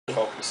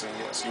focusing.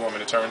 Yes. You want me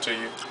to turn to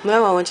you?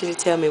 No, I want you to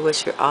tell me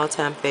what's your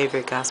all-time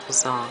favorite gospel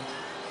song.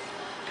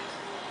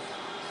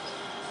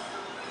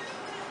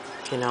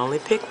 You can only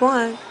pick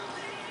one.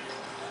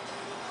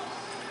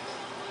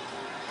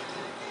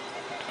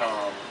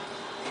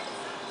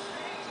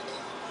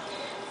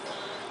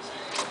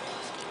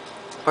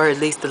 Or at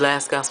least the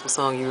last gospel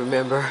song you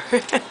remember.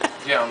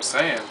 Yeah, I'm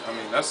saying. I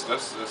mean, that's a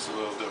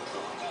little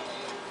difficult.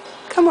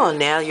 Come on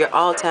now, your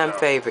all-time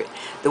favorite.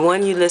 The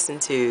one you listen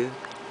to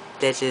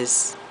that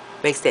just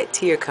makes that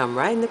tear come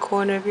right in the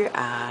corner of your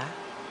eye.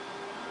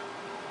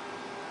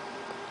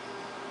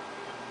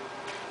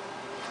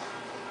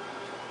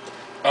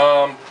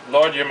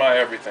 Lord, You're My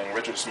Everything,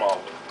 Richard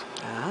Smallwood.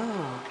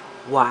 Oh,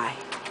 why?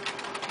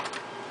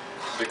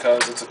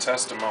 Because it's a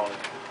testimony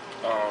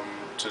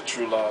to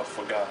true love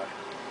for God.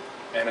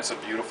 And it's a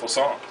beautiful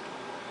song.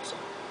 So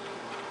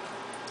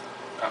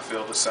I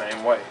feel the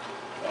same way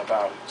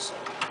about it. So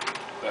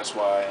that's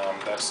why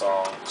that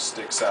song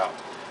sticks out,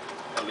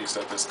 at least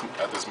at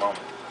this moment.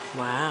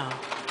 Wow.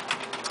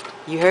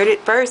 You heard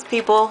it first,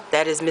 people.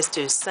 That is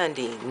Mr.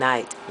 Sunday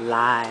Night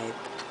Live.